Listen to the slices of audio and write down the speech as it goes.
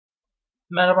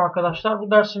Merhaba arkadaşlar.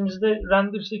 Bu dersimizde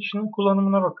render section'ın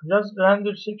kullanımına bakacağız.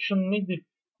 Render section nedir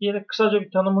diye kısaca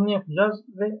bir tanımını yapacağız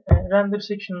ve render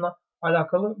section'la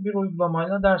alakalı bir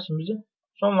uygulamayla dersimizi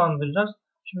sonlandıracağız.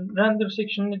 Şimdi render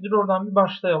section nedir? Oradan bir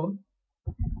başlayalım.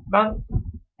 Ben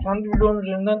kendi bloğum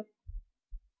üzerinden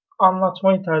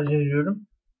anlatmayı tercih ediyorum.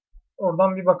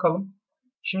 Oradan bir bakalım.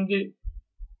 Şimdi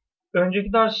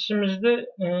önceki dersimizde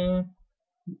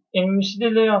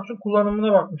MVC'de layout'un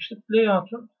kullanımına bakmıştık.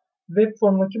 Layout'un web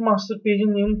formundaki master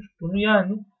page'in yerini tuttuğunu,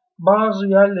 yani bazı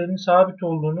yerlerin sabit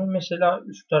olduğunu, mesela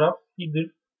üst taraf header,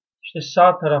 işte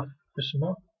sağ taraf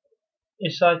kısmı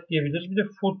aside diyebiliriz. Bir de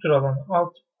footer alanı,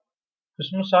 alt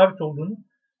kısmı sabit olduğunu,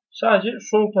 sadece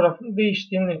sol tarafın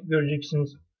değiştiğini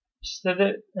göreceksiniz.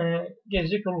 Sitede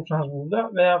gezecek olursanız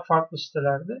burada veya farklı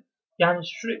sitelerde, yani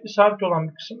sürekli sabit olan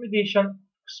bir kısım ve değişen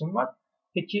kısım var.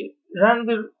 Peki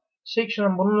render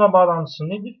section'ın bununla bağlantısı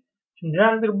nedir? Şimdi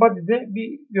render body'de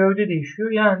bir gövde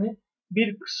değişiyor. Yani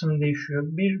bir kısım değişiyor.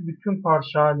 Bir bütün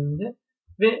parça halinde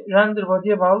ve render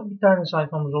body'ye bağlı bir tane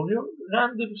sayfamız oluyor.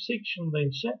 Render section'da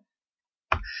ise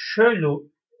şöyle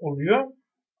oluyor.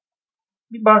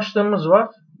 Bir başlığımız var.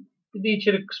 Bir de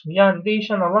içerik kısmı. Yani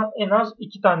değişen alan en az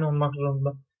 2 tane olmak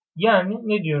zorunda. Yani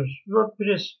ne diyoruz?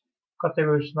 WordPress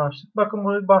kategorisini açtık. Bakın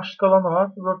burada bir başlık alanı var.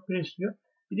 WordPress diyor.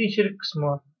 Bir de içerik kısmı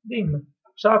var. Değil mi?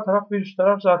 Sağ taraf ve üst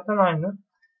taraf zaten aynı.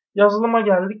 Yazılıma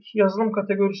geldik. Yazılım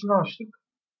kategorisini açtık.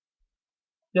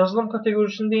 Yazılım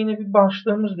kategorisinde yine bir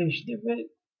başlığımız değişti ve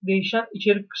değişen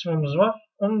içerik kısmımız var.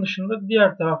 Onun dışında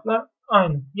diğer taraflar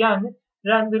aynı. Yani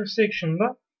render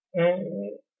section'da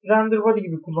render body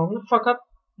gibi kullanılır. Fakat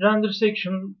render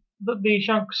section'da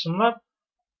değişen kısımlar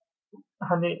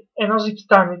hani en az 2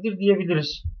 tanedir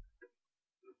diyebiliriz.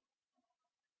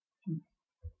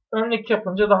 Örnek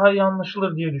yapınca daha iyi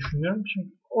anlaşılır diye düşünüyorum. Şimdi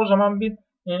o zaman bir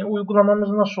uygulamamız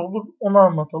nasıl olur onu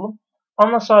anlatalım.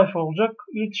 Ana sayfa olacak,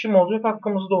 iletişim olacak,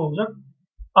 hakkımızda olacak.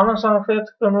 Ana sayfaya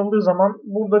tıklanıldığı zaman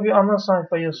burada bir ana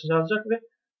sayfa yazısı yazacak ve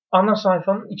ana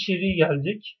sayfanın içeriği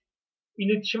gelecek.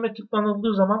 İletişime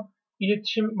tıklanıldığı zaman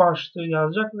iletişim başlığı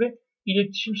yazacak ve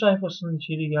iletişim sayfasının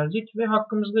içeriği gelecek ve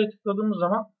hakkımızda tıkladığımız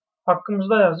zaman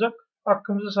hakkımızda yazacak.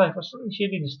 Hakkımızda sayfasının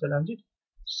içeriği listelenecek.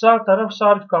 Sağ taraf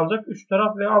sabit kalacak. Üst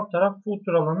taraf ve alt taraf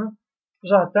footer alanı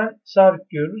zaten sabit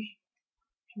diyoruz.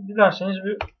 Şimdi dilerseniz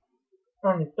bir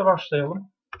örnekle başlayalım.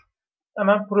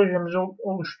 Hemen projemizi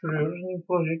oluşturuyoruz. New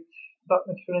Project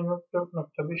 .NET Framework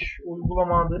 4.5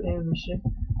 uygulama adı MVC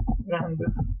Render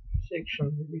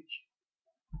Section dedik.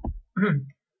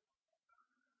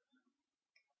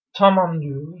 Tamam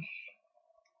diyoruz.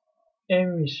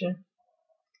 MVC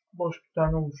boş bir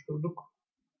tane oluşturduk.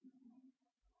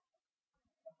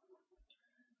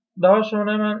 Daha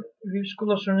sonra hemen Views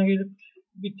klasörüne gelip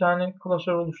bir tane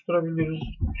klasör oluşturabiliriz.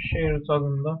 Shared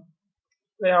adında.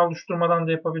 Veya oluşturmadan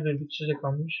da yapabilirdik. Size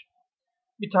kalmış.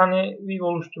 Bir tane view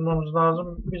oluşturmamız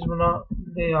lazım. Biz buna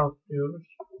layout diyoruz.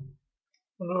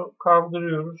 Bunu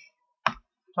kaldırıyoruz.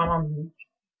 Tamam dedik.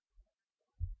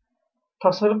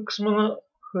 Tasarım kısmını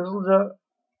hızlıca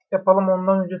yapalım.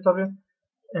 Ondan önce tabi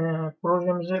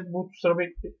projemize Bootstrap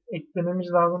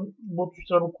eklememiz lazım.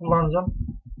 Bootstrap'ı kullanacağım.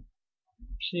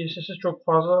 CSS'i çok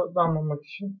fazla dalmamak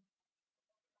için.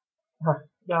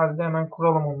 Geldi, hemen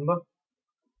kuralım onu da.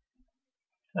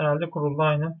 Herhalde kuruldu,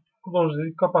 aynen. Close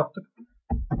dedik, kapattık.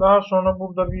 Daha sonra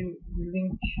burada bir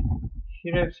link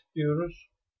href diyoruz.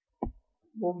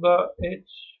 Burada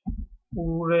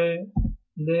url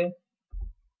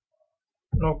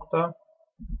nokta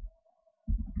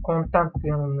content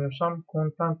diye yanılmıyorsam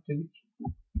content dedik.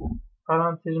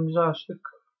 Parantezimizi açtık.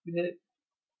 Bir de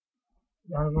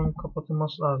yalnız onun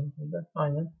kapatılması lazım.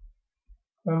 Aynen.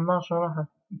 Ondan sonra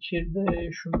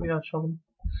içeride şunu bir açalım.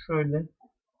 Şöyle.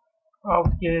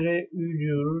 Alt ü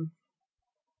diyoruz.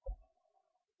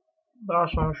 Daha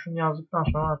sonra şunu yazdıktan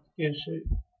sonra artık gerisi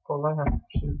kolay.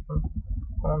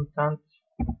 Content.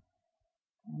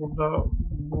 Burada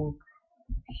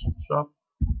bootstrap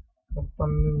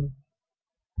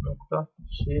nokta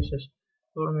css.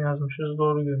 Doğru mu yazmışız?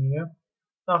 Doğru görünüyor.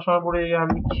 Daha sonra buraya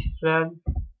geldik. Rel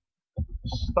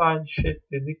style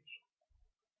sheet dedik.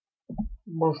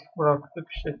 Boş bıraktık.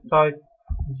 İşte type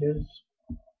diyeceğiz.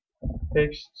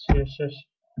 Text css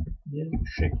diye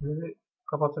şu şekilde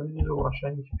kapatabiliriz. O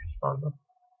aşağı geçmiş, pardon.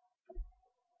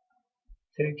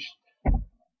 Text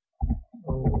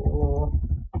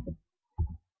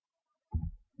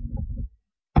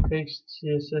text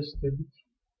css dedik.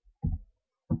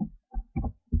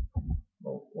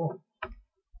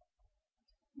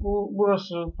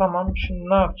 Burası tamam. Şimdi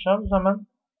ne yapacağız? Hemen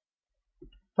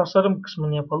tasarım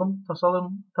kısmını yapalım.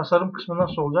 Tasarım kısmı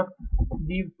nasıl olacak?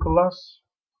 Div class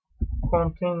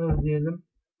container diyelim.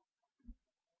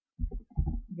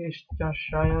 Geçtik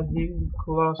aşağıya. Div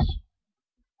class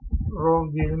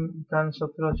row diyelim. Bir tane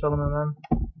satır açalım hemen.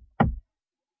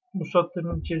 Bu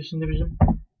satırın içerisinde bizim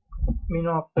menü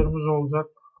hatlarımız olacak.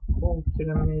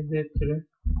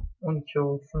 Col-md-12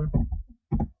 olsun.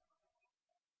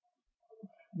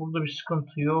 Burada bir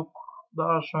sıkıntı yok.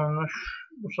 Daha sonra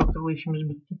bu satırla işimiz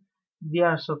bitti.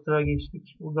 Diğer satıra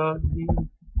geçtik. Bu da div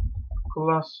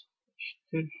class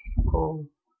eşittir col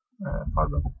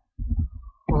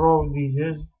row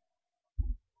diyeceğiz.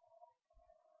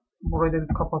 Burayı da bir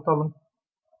kapatalım.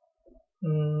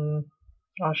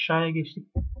 Aşağıya geçtik.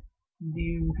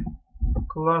 Div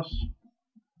class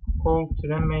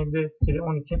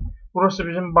col-md-12. Burası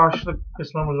bizim başlık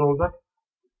kısmımız olacak.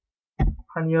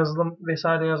 Hani yazılım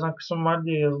vesaire yazan kısım var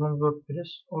diye yazılım WordPress.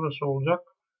 Orası olacak.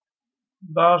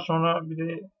 Daha sonra bir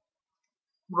de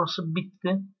burası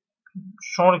bitti.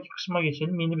 Sonraki kısma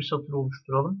geçelim. Yeni bir satır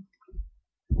oluşturalım.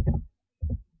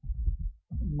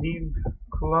 Div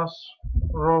class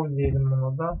row diyelim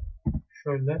buna da.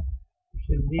 Şöyle.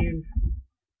 İşte div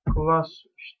class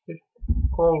işte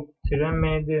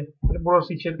col-md.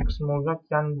 Burası içerik kısmı olacak.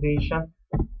 Yani değişen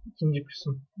ikinci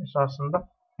kısım esasında.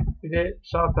 Bir de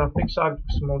sağ taraftaki sabit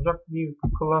kısım olacak. Div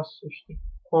class işte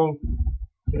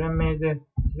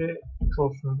col-md-3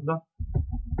 olsun burada.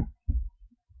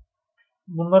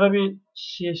 Bunlara bir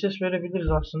CSS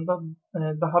verebiliriz aslında.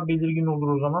 Daha belirgin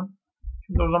olur o zaman.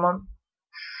 Şimdi o zaman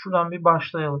şuradan bir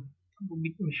başlayalım. Bu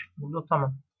bitmiş. Burada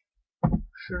tamam.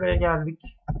 Şuraya geldik.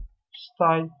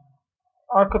 Style.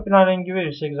 Arka plan rengi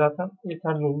verirsek zaten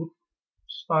yeterli olur.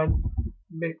 Style,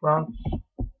 background,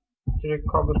 direkt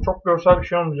color. Çok görsel bir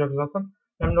şey olmayacak zaten.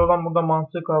 Önemli olan burada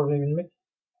mantığı kavrayabilmek.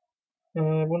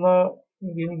 Buna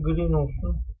diyelim green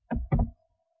olsun.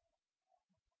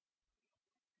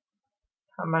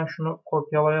 Hemen şunu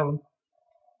kopyalayalım.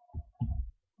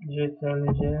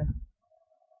 CTRL-C.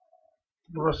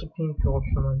 Burası pink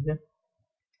olsun hadi.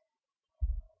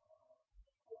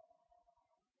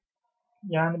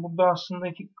 Yani burada aslında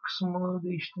iki kısmını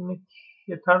değiştirmek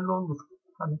yeterli olur.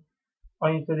 Hani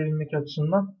ayırt edebilmek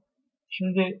açısından.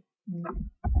 Şimdi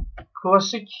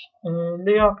klasik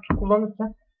layout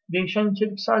kullanırken değişen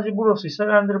içerik sadece burasıysa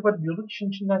render body diyorduk. İşin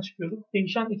içinden çıkıyorduk.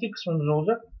 Değişen iki kısmımız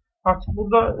olacak. Artık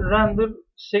burada render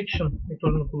section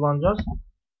metodunu kullanacağız.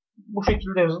 Bu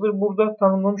şekilde yazılır. Burada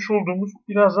tanımlamış olduğumuz,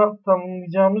 birazdan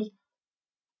tanımlayacağımız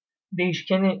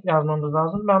değişkeni yazmamız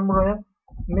lazım. Ben buraya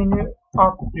menü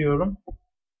alt diyorum.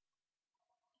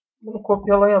 Bunu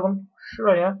kopyalayalım.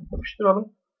 Şuraya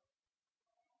yapıştıralım.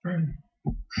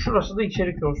 Şurası da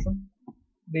içerik olsun.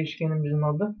 Değişkenimizin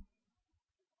adı.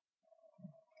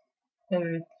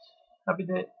 Evet. Ha bir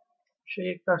de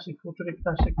şey eklersek, footer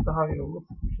eklersek daha iyi olur.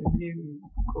 İşte div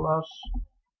class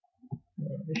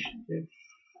eşittir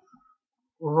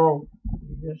row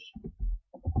diyeceğiz.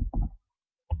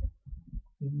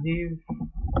 Div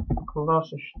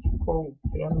class eşittir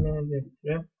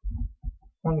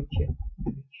col-md-12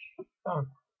 tamam.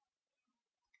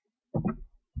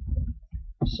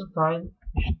 Style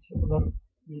işte bunun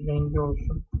bir rengi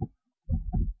olsun.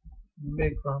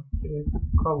 Background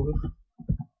color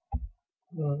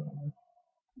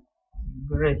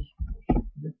gray.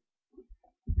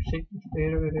 Yükseklik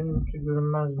değeri verelim yoksa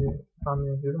görünmez diye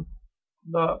tahmin ediyorum.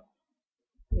 Bu da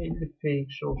 50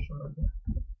 px olsun hadi.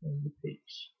 50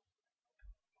 px.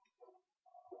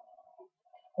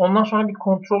 Ondan sonra bir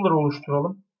controller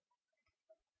oluşturalım.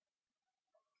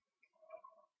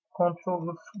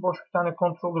 Controller, boş bir tane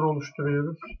controller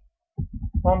oluşturuyoruz.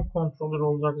 Home controller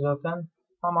olacak zaten.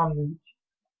 Tamam dedik.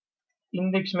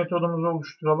 Index metodumuzu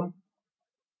oluşturalım.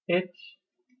 Add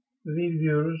view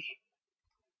diyoruz.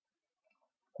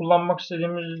 Kullanmak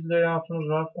istediğimiz layout'umuz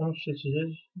var. Onu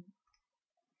seçeceğiz.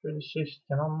 Şöyle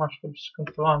seçtik ama başka bir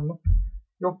sıkıntı var mı?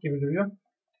 Yok gibi duruyor.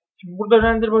 Şimdi burada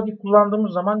render body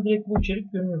kullandığımız zaman direkt bu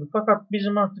içerik görünüyor. Fakat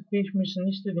bizim artık değişmesini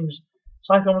istediğimiz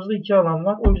sayfamızda iki alan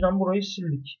var. O yüzden burayı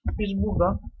sildik. Biz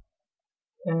burada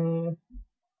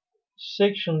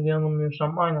section diye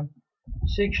yanılmıyorsam aynen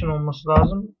section olması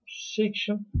lazım.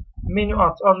 Section menü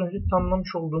at. Az önce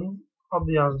tanımlamış olduğumuz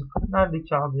adı yazdık.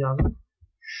 Neredeki adı yazdık?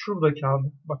 Şuradaki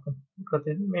adı. Bakın dikkat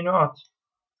edin. Menü at.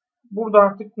 Burada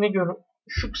artık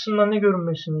şu kısımda ne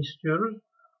görünmesini istiyoruz.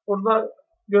 Orada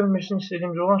görünmesini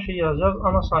istediğimiz olan şeyi yazacağız.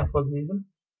 Ana sayfa diyelim.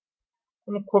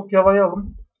 Bunu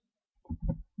kopyalayalım.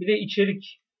 Bir de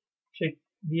içerik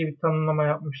diye bir tanımlama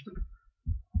yapmıştık.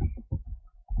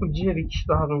 İçerik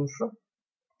daha doğrusu.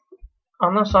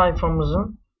 Ana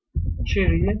sayfamızın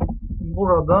içeriği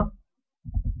burada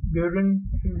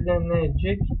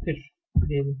görüntülenecektir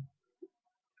diyelim.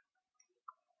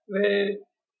 Ve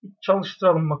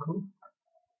çalıştıralım bakalım.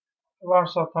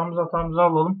 Varsa hatamızı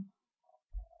alalım.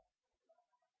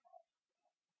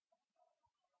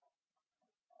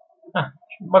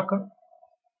 Şimdi bakın.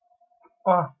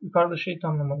 Yukarıda şey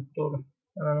tanımladık, doğru.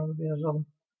 Hemen onu bir yazalım.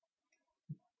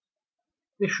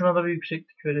 Ve şuna da bir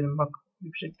yükseklik verelim. Bak,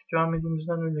 yükseklik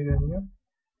vermediğimizden öyle görünüyor.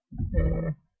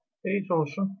 Px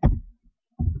olsun.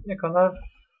 Ne kadar?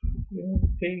 20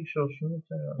 px olsun.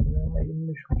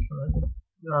 25 olsun. Hadi.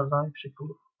 Biraz daha yüksek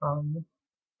olur. Tamam mı?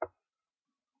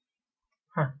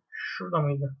 Şurada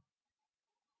mıydı?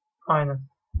 Aynen.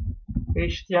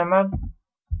 HTML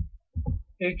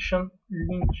action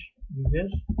link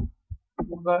diyeceğiz.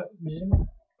 Burada bizim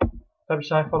tabi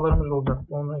sayfalarımız olacak.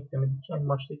 Onu eklemedik. En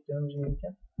başta eklememiz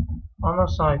gereken. Ana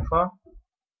sayfa,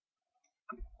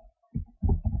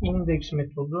 index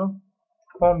metodu,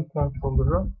 home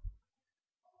controller'ı.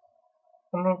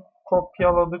 Bunu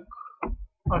kopyaladık.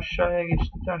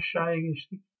 Aşağıya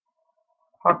geçtik.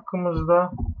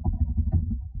 Hakkımızda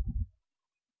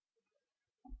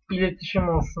iletişim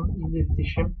olsun.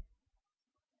 İletişim.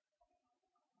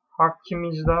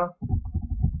 Hakkımızda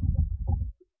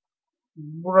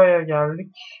buraya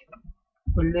geldik.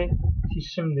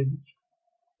 İletişim dedik.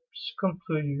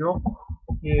 Sıkıntı yok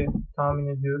diye tahmin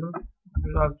ediyorum.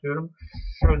 Düzeltiyorum.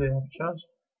 Şöyle yapacağız.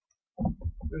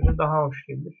 Göze daha hoş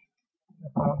gelir.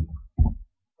 Yapamadık.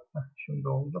 Şimdi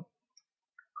oldu.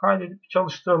 Kaydedip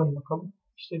çalıştıralım bakalım.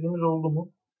 İstediğimiz oldu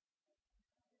mu?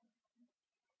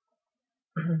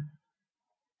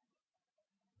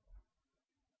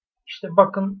 İşte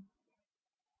bakın,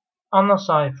 ana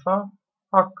sayfa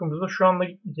hakkımızda şu anda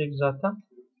gitmeyecek zaten.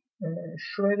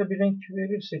 Şuraya da bir renk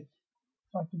verirsek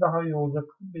sanki daha iyi olacak.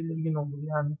 Belirgin olur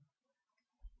yani.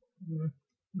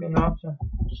 Menü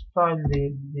style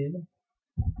diyelim.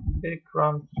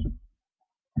 Background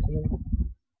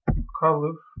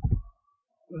color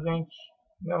renk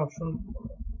ne olsun?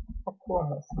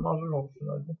 Aquam olsun, azul olsun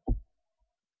hadi.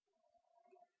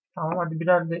 Tamam, hadi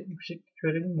birer de yükseklik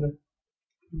verelim de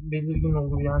belirgin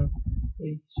olur yani.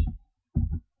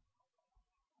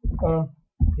 10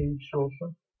 px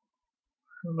olsun.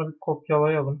 Şunu da bir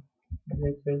kopyalayalım.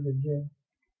 CTRL-C,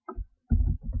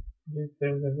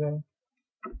 CTRL-V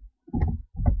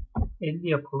 50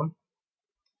 yapalım.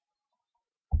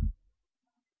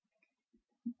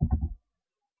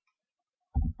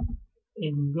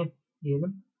 50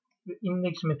 diyelim. Ve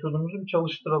index metodumuzu bir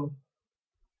çalıştıralım.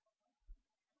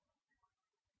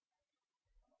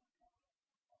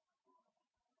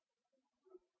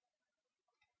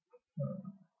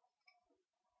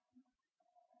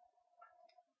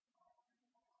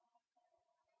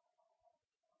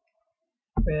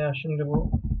 Veya şimdi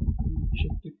bu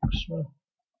yükseklik kısmı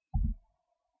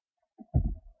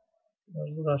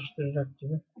biraz uğraştıracak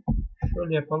gibi.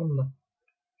 Şöyle yapalım da.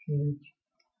 Şimdi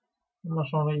bundan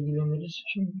sonra ilgileniriz.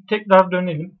 Şimdi tekrar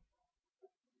dönelim.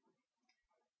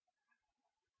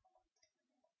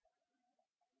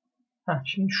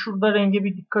 Şimdi şurada renge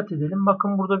bir dikkat edelim.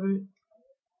 Bakın burada bir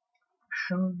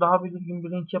şunu daha belirgin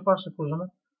bir renk yaparsak o zaman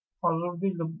azur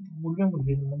değil de blue mu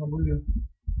diyelim ona, blue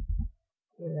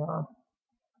veya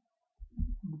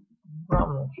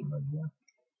brown olsun hadi ya.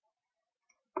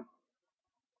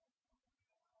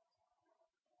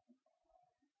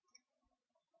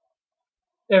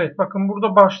 Evet, bakın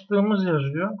burada başlığımız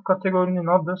yazıyor. Kategorinin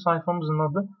adı, sayfamızın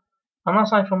adı. Ana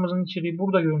sayfamızın içeriği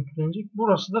burada görüntülenecek.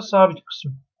 Burası da sabit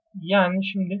kısım. Yani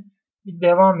şimdi bir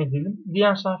devam edelim.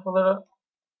 Diğer sayfalara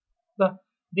da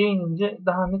değinince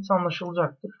daha net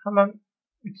anlaşılacaktır. Hemen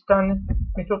iki tane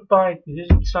metot daha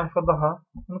ekleyeceğiz. İki sayfa daha.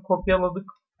 Bunu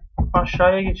kopyaladık.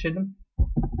 Aşağıya geçelim.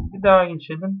 Bir daha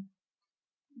geçelim.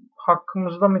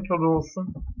 Hakkımızda metodu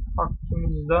olsun.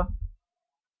 Hakkımızda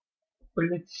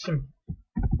iletişim.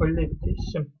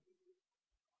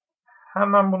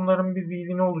 Hemen bunların bir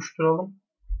view'ini oluşturalım.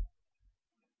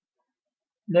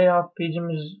 Layout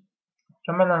page'imiz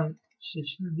muhtemelen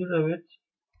seçilidir. Evet.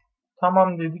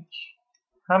 Tamam dedik.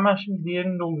 Hemen şimdi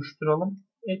diğerini de oluşturalım.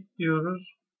 Et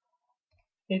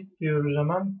diyoruz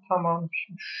hemen. Tamam.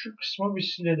 Şimdi şu kısmı bir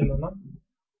silelim hemen.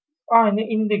 Aynı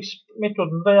index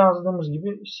metodunda yazdığımız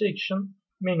gibi section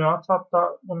menü at.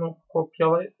 Hatta bunu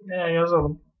kopyala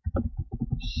yazalım.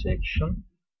 Section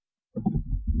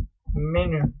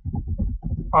menü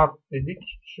at dedik.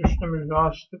 Süslümüzü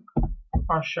açtık.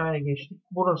 Aşağıya geçtik.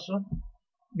 Burası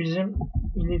bizim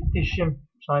iletişim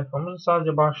sayfamız.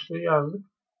 Sadece başlığı yazdık.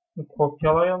 Bunu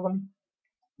kopyalayalım.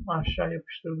 Aşağı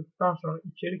yapıştırdıktan sonra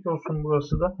içerik olsun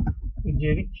burası da.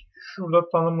 İçerik. Şurada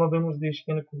tanımladığımız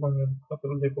değişkeni kullanıyoruz.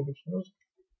 Hatırlayacak olursunuz.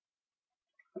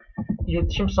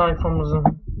 İletişim sayfamızın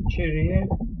içeriği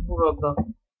burada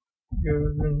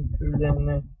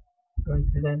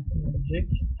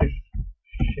görüntülenecektir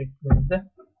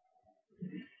şeklinde.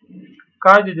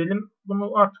 Kaydedelim.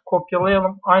 Bunu artık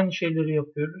kopyalayalım. Aynı şeyleri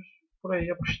yapıyoruz. Buraya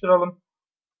yapıştıralım.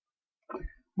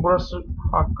 Burası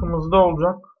hakkımızda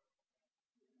olacak.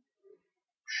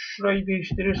 Şurayı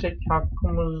değiştirirsek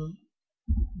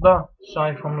hakkımızda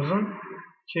sayfamızın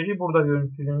içeriği burada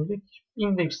görüntülenecek.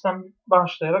 İndeksten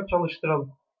başlayarak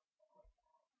çalıştıralım.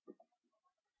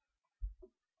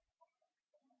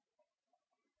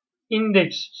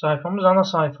 İndeks sayfamız, ana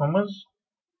sayfamız.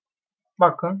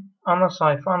 Bakın ana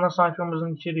sayfa. Ana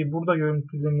sayfamızın içeriği burada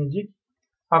görüntülenecek.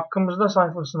 Hakkımızda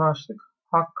sayfasını açtık.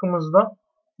 Hakkımızda,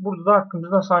 burada da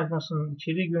hakkımızda sayfasının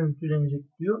içeriği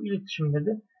görüntülenecek diyor. İletişimde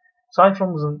de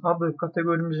sayfamızın adı,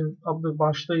 kategorimizin adı,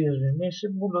 başlığı yazıyor. Neyse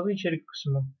burada da içerik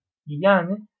kısmı.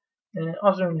 Yani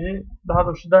az önce, daha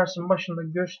doğrusu dersin başında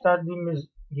gösterdiğimiz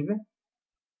gibi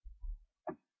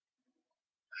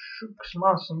şu kısmı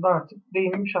aslında artık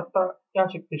değinmiş, hatta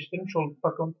gerçekleştirmiş olduk.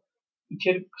 Bakın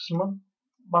içerik kısmı,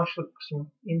 başlık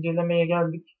kısmı. İncelemeye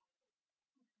geldik.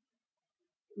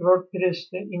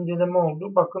 WordPress'te inceleme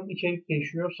oldu. Bakın içerik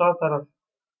değişiyor. Sağ taraf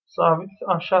sabit,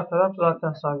 aşağı taraf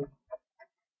zaten sabit.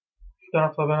 Şu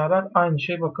tarafla beraber aynı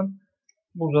şey bakın.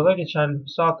 Burada da geçerli.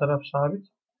 Sağ taraf sabit.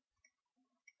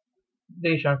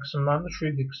 Değişen kısımlarda şu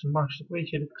iki kısım, başlık ve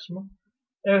içerik kısmı.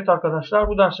 Evet arkadaşlar,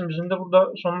 bu dersimizin de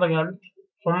burada sonuna geldik.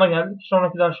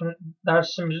 Sonraki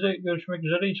dersimizde görüşmek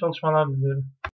üzere. İyi çalışmalar diliyorum.